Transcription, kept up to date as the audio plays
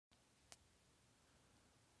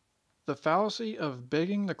The fallacy of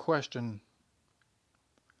begging the question.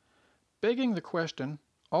 Begging the question,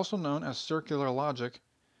 also known as circular logic,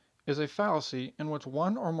 is a fallacy in which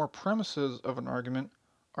one or more premises of an argument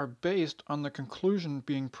are based on the conclusion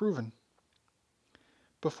being proven.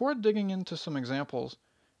 Before digging into some examples,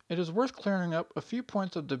 it is worth clearing up a few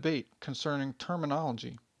points of debate concerning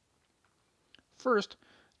terminology. First,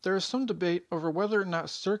 there is some debate over whether or not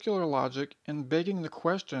circular logic and begging the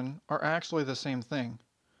question are actually the same thing.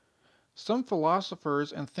 Some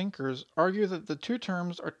philosophers and thinkers argue that the two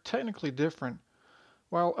terms are technically different,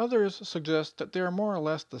 while others suggest that they are more or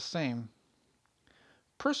less the same.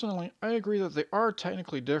 Personally, I agree that they are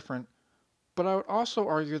technically different, but I would also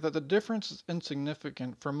argue that the difference is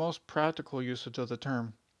insignificant for most practical usage of the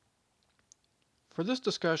term. For this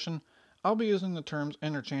discussion, I'll be using the terms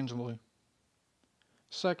interchangeably.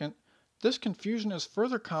 Second, this confusion is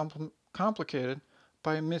further complicated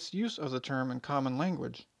by a misuse of the term in common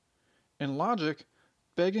language. In logic,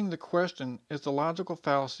 begging the question is the logical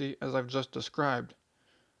fallacy as I've just described.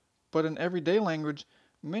 But in everyday language,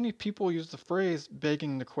 many people use the phrase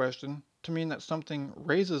begging the question to mean that something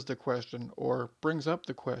raises the question or brings up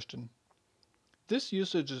the question. This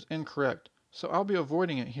usage is incorrect, so I'll be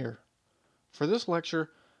avoiding it here. For this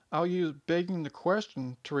lecture, I'll use begging the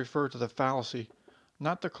question to refer to the fallacy,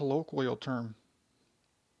 not the colloquial term.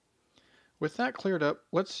 With that cleared up,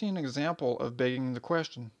 let's see an example of begging the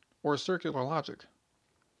question, or circular logic.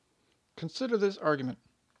 Consider this argument.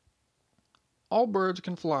 All birds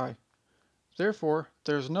can fly. Therefore,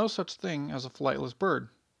 there is no such thing as a flightless bird.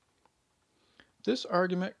 This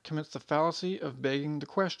argument commits the fallacy of begging the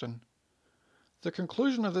question. The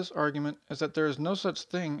conclusion of this argument is that there is no such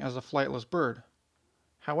thing as a flightless bird.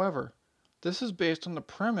 However, this is based on the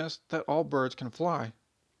premise that all birds can fly.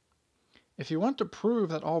 If you want to prove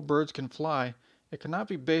that all birds can fly, it cannot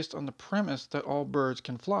be based on the premise that all birds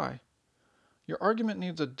can fly. Your argument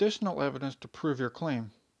needs additional evidence to prove your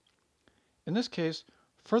claim. In this case,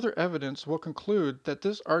 further evidence will conclude that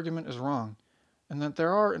this argument is wrong, and that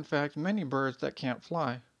there are in fact many birds that can't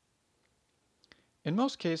fly. In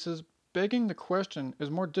most cases, begging the question is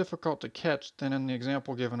more difficult to catch than in the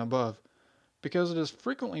example given above, because it is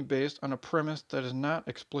frequently based on a premise that is not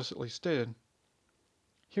explicitly stated.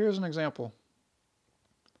 Here is an example.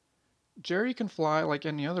 Jerry can fly like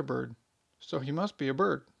any other bird, so he must be a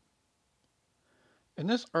bird. In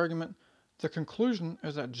this argument, the conclusion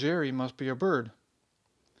is that Jerry must be a bird.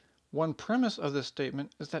 One premise of this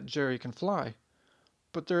statement is that Jerry can fly,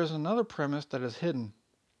 but there is another premise that is hidden.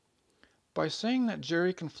 By saying that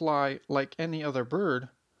Jerry can fly like any other bird,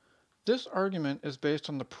 this argument is based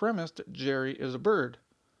on the premise that Jerry is a bird.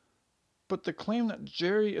 But the claim that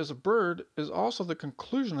Jerry is a bird is also the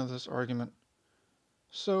conclusion of this argument.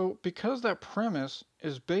 So, because that premise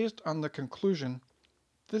is based on the conclusion,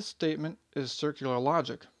 this statement is circular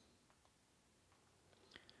logic.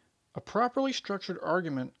 A properly structured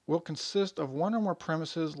argument will consist of one or more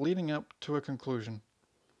premises leading up to a conclusion.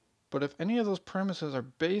 But if any of those premises are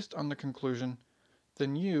based on the conclusion,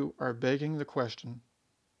 then you are begging the question.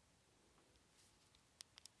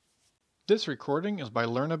 This recording is by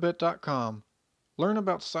Learnabit.com. Learn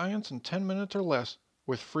about science in 10 minutes or less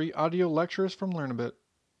with free audio lectures from Learnabit.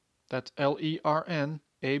 That's LERNABIT.com.